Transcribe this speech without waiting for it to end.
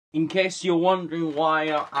In case you're wondering why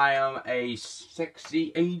I am a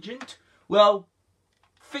sexy agent, well,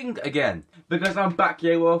 think again. Because I'm back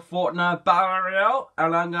here with Fortnite Battle Royale,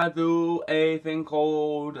 and I'm gonna do a thing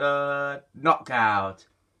called Knockout.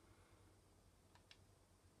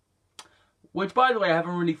 Which, by the way, I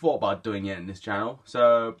haven't really thought about doing yet in this channel,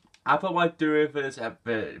 so I thought I'd do it for this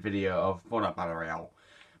video of Fortnite Battle Royale.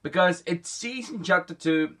 Because it's season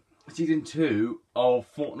 2 of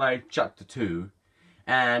Fortnite Chapter 2.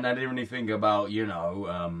 And I didn't really think about, you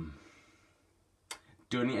know,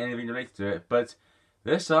 doing anything related to it. But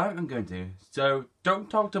this time I'm going to. So don't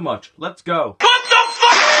talk too much. Let's go. What the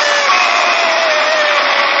fuck?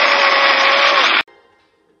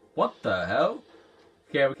 What the hell?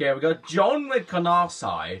 Okay, we got John Wick on our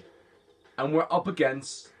side. And we're up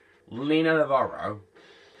against Lena Navarro.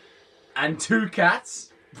 And 2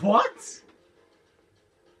 cats? What?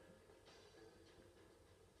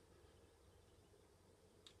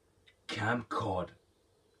 Camp COD.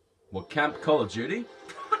 What, Camp Call of Duty?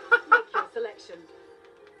 Selection.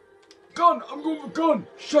 Gun! I'm going for gun!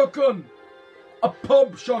 Shotgun! A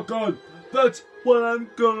pump shotgun! That's what I'm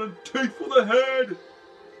gonna take for the head!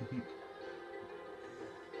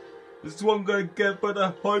 This is what I'm gonna get for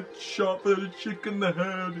the hot shot for the chick in the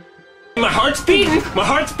head. My heart's beating, my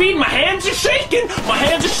hands are shaking, but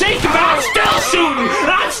I'm still shooting,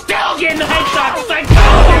 I'm still getting the headshots, it's like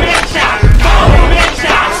boom, headshot,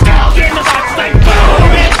 I'm still getting the shots, it's like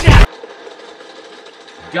boom, headshot.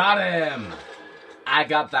 Got him! I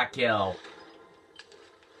got that kill.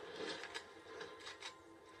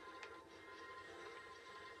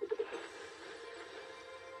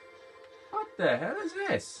 What the hell is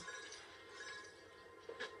this?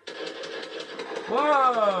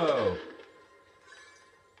 Whoa!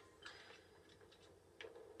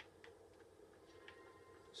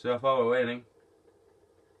 So far we're winning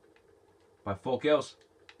by 4 kills,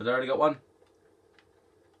 but I already got 1.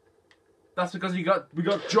 That's because we got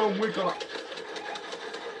John Wick on.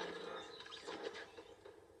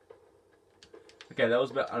 Okay, that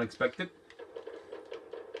was a bit unexpected.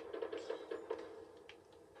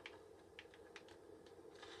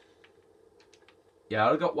 Yeah, I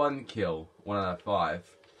only got 1 kill, 1 out of 5.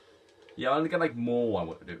 Yeah, I only got like more I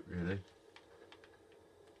would do really.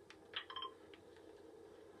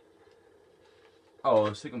 Oh,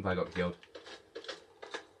 the second player got killed.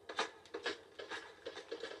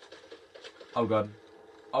 Oh god.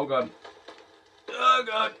 Oh god. Oh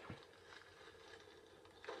god.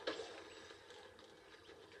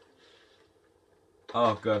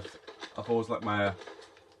 Oh god. I thought it was like my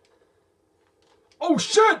Oh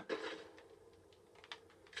shit!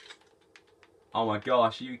 Oh my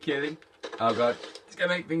gosh, are you kidding? Oh god. It's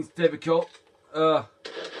gonna make things difficult. God,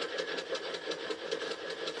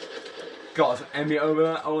 there's an enemy over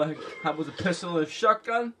there. All I had was a pistol and a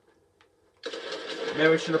shotgun.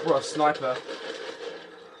 Maybe I should have brought a sniper.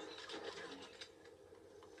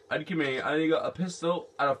 Are you kidding me? I only got a pistol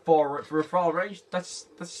and a for a far range. That's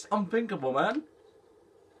unthinkable, man.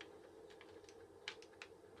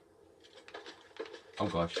 Oh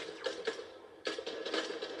gosh.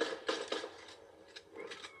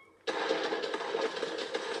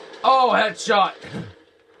 Oh, headshot.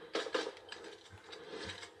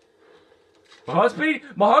 My heartbeat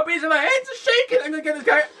and my hands are shaking. I'm gonna get this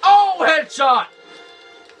guy. Oh, headshot!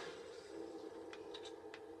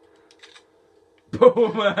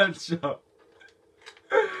 Boom, headshot.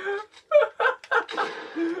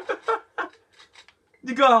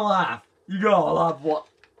 You gotta laugh. You gotta laugh. What?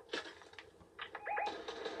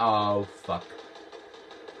 Oh fuck.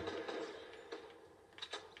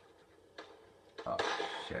 Oh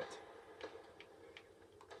shit.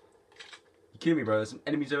 You kidding me, bro? There's some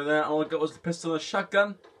enemies over there. All I got was the pistol and a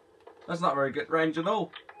shotgun. That's not very good range at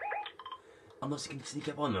all. Unless you can sneak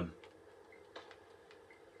up on them.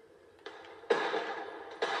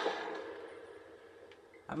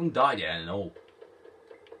 I haven't died yet at all.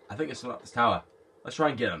 I think it's up this tower. Let's try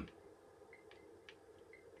and get him.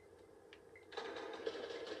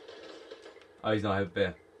 Oh, he's not over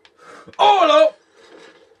there. Oh, hello!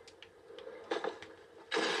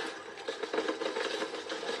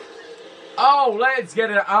 Oh, let's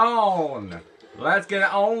get it on. Let's get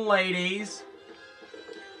it on, ladies.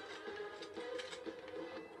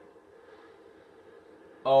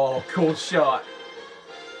 Oh, cool shot.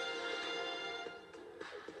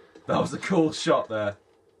 That was a cool shot there.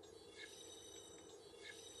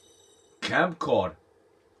 Camp COD.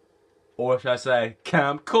 Or should I say,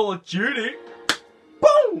 Camp Call of Duty.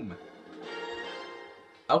 Boom!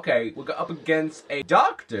 Okay, we got up against a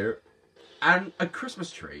doctor and a Christmas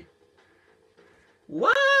tree.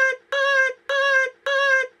 What?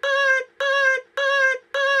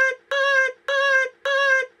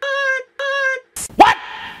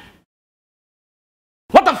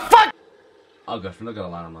 Oh gosh, we're not gonna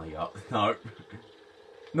land on my yacht. No.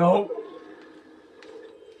 No!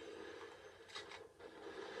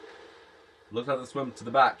 Looks like they swim to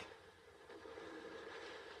the back.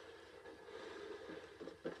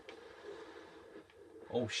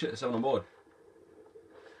 Oh shit, there's someone on board.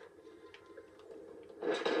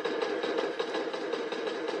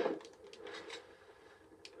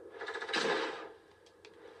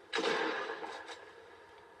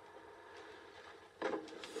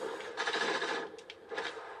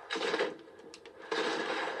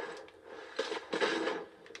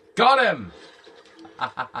 Got him!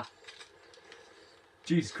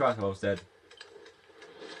 Jesus Christ, I'm almost dead.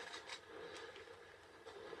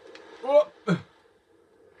 Oh. I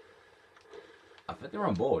think they're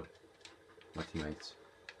on board, my teammates.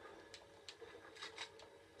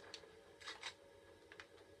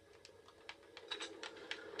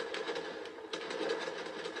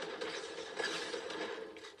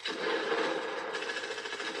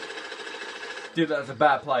 Dude, that's a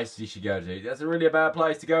bad place you should go to. That's really a bad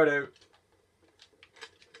place to go to.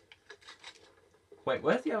 Wait,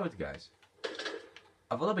 where's the other guys?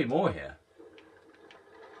 I thought there'd be more here.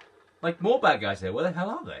 Like, more bad guys here. Where the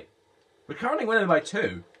hell are they? We're currently winning by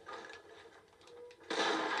 2.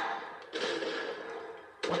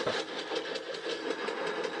 What the...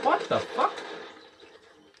 What the fuck?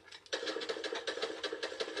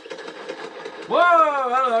 Whoa!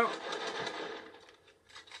 Hello!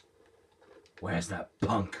 Where's that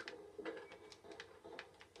punk?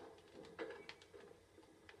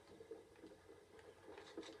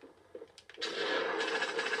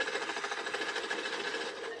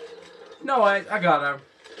 No, I got him.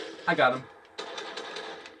 I got him.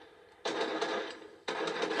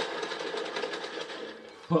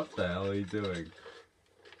 What the hell are you doing?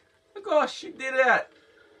 Oh gosh, you did it!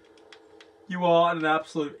 You are an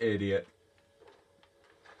absolute idiot.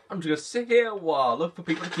 I'm just gonna sit here while I look for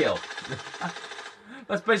people to kill.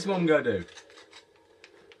 That's basically what I'm gonna do.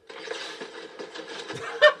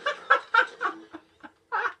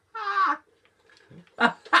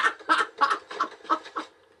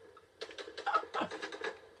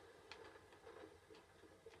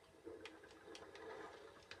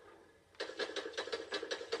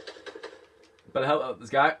 Better help out this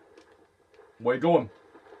guy. Where you going?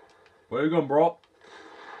 Where you going, bro?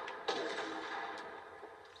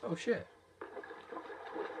 Oh shit.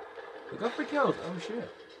 We got 3 kills. Oh shit.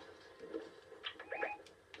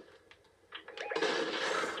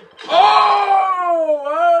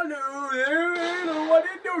 Oh no! I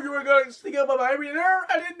didn't know you were gonna sneak up behind me there.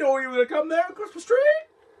 I didn't know you were gonna come there across the street.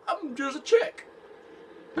 I'm just a chick.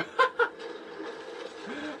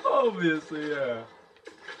 Obviously, yeah.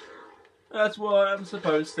 That's what I'm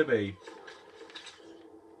supposed to be.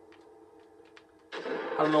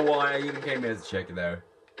 I don't know why I even came here as a chick there.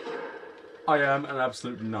 I am an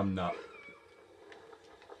absolute numbnut.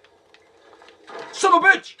 Son of a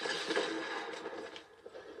bitch!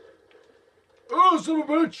 Oh, son of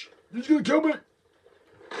a bitch! He's gonna kill me!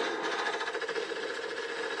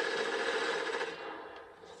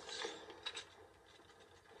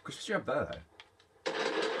 Christmas tree up there, though.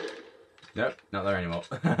 Nope, not there anymore.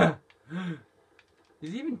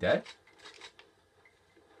 Is he even dead?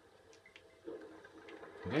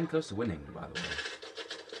 We're getting close to winning, by the way.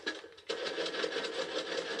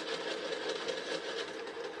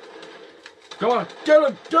 Come on, get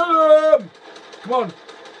him! Get him! Come on!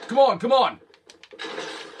 Come on, come on!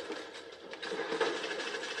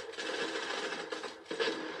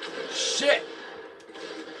 Shit!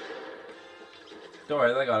 Don't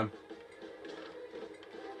worry, I got him.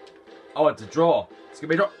 Oh, it's a draw. It's gonna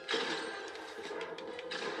be a draw.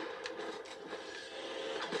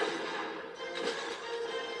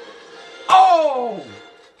 Oh!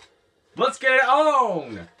 Let's get it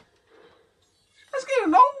on! Let's get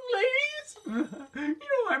it on, ladies! You know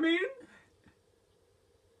what I mean?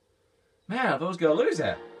 Man, I thought I was gonna lose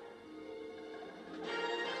it.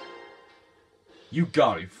 You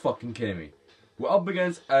gotta be fucking kidding me. We're up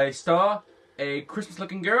against a star, a Christmas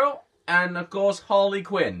looking girl, and of course Harley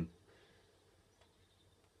Quinn.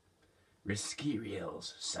 Risky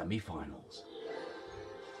Reels semi-finals.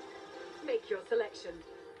 Make your selection.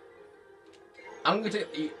 I'm gonna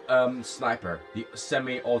take the sniper, the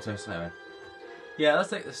semi-auto sniper. Yeah, let's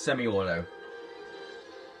take the semi-auto.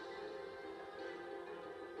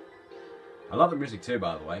 I love the music too,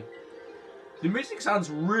 by the way. The music sounds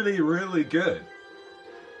really, really good.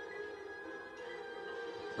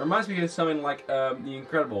 Reminds me of something like The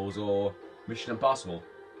Incredibles or Mission Impossible.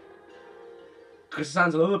 Because it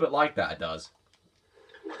sounds a little bit like that, it does.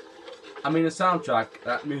 I mean, the soundtrack,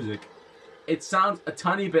 that music, it sounds a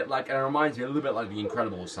tiny bit like, and it reminds me a little bit like the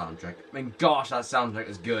Incredibles soundtrack. I mean, gosh, that soundtrack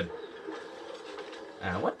is good.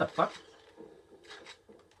 What the fuck?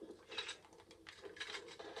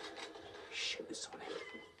 Shit, there's someone here.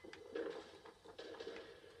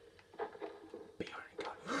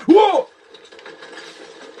 Whoa!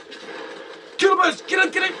 Kill him, boys!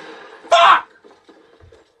 Get him! Fuck!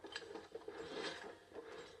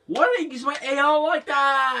 Why did I use my AR like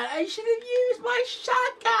that? I should have used my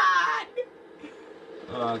shotgun!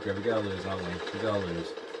 Oh, okay, we gotta lose, aren't we? We gotta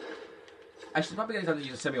lose. Actually, probably gonna have to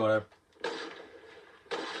use a semi-auto.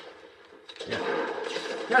 Yeah.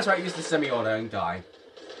 That's right, use the semi-auto and die.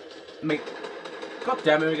 I mean, god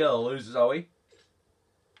damn it, we gotta lose, are we?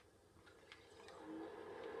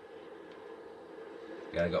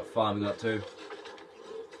 Yeah, I got 5, we got 2.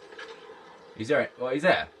 He's there. Well, he's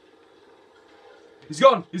there. He's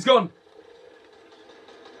gone! He's gone!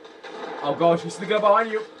 Oh gosh, he's gonna go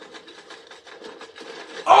behind you.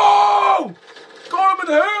 Oh! Got him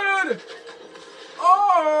in the head!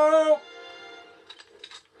 Oh!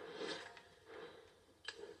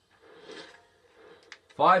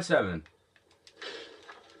 5-7.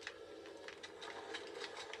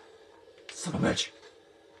 Son of a bitch.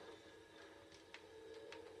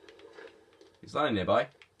 He's lying nearby.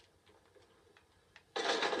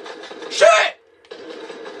 Shit!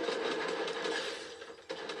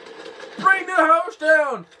 Bring the house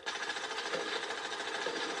down!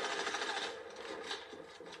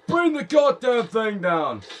 Bring the goddamn thing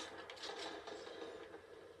down!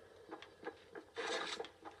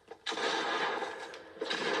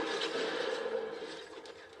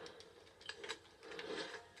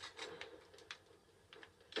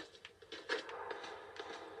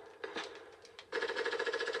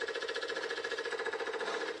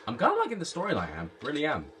 I'm kind of liking the storyline, I really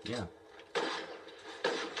am, yeah.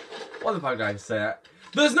 What the fuck did I say that?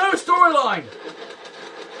 There's no storyline!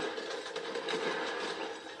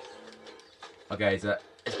 Okay, it's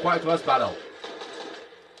quite a close battle.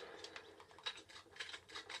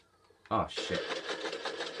 Oh shit.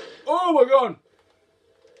 Oh my god!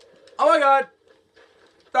 Oh my god!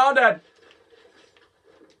 I'm dead!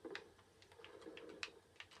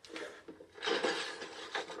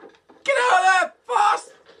 Get out of there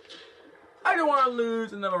fast! I don't want to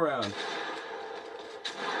lose another round.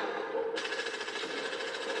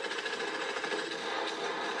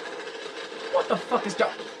 What the fuck is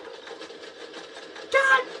going?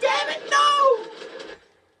 God damn it, no!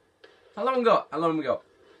 How long we got? How long we got?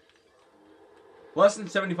 Less than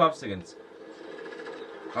 75 seconds.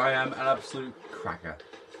 I am an absolute cracker.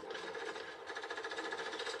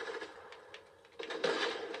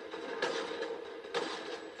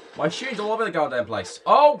 My shoes all over the goddamn place.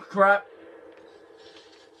 Oh crap!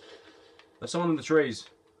 There's someone in the trees.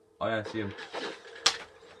 Oh yeah, I see him.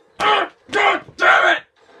 Ah, God damn it!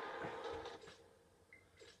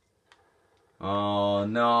 Oh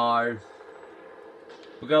no.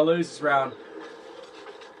 We're gonna lose this round.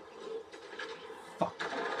 Fuck.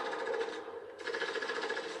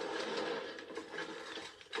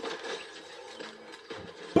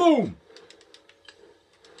 Boom!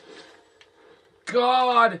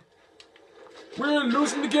 God! We're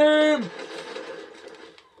losing the game!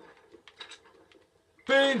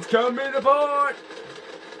 Things coming apart!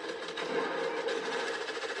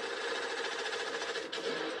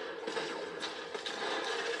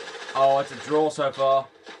 Oh, it's a draw so far.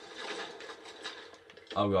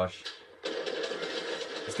 Oh gosh.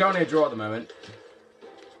 It's currently a draw at the moment.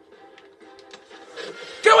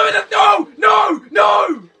 Go with it! No! No!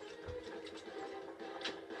 No!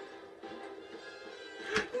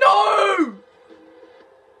 No!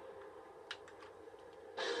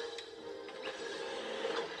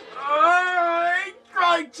 I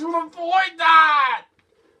tried to avoid that!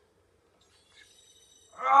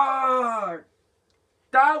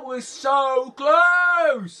 That was so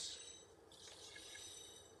close!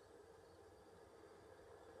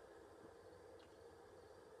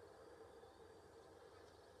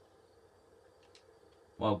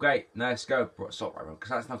 Well, great. Now let's go assault rifle, because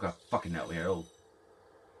that's not going to fucking help me at all.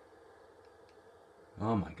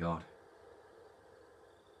 Oh my god.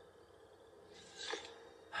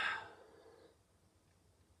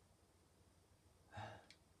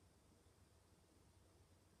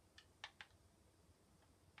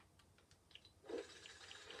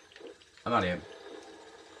 I'm out of here.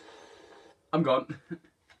 I'm gone.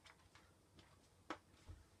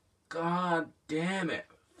 God damn it.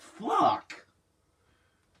 Fuck.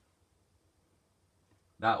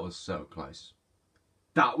 That was so close.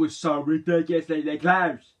 That was so ridiculously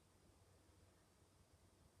close.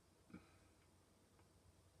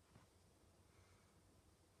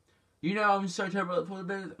 You know I'm so terrible for the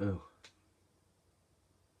business. Oh.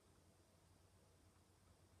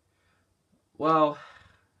 Well,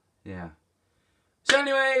 yeah. So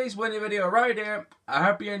anyways, we're in the video right here. I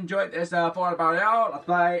hope you enjoyed this Fortnite Battle Royale. Let's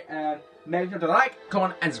play, and make sure to like,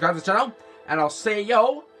 comment, and subscribe to the channel. And I'll see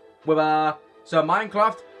you with some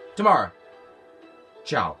Minecraft tomorrow.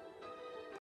 Ciao.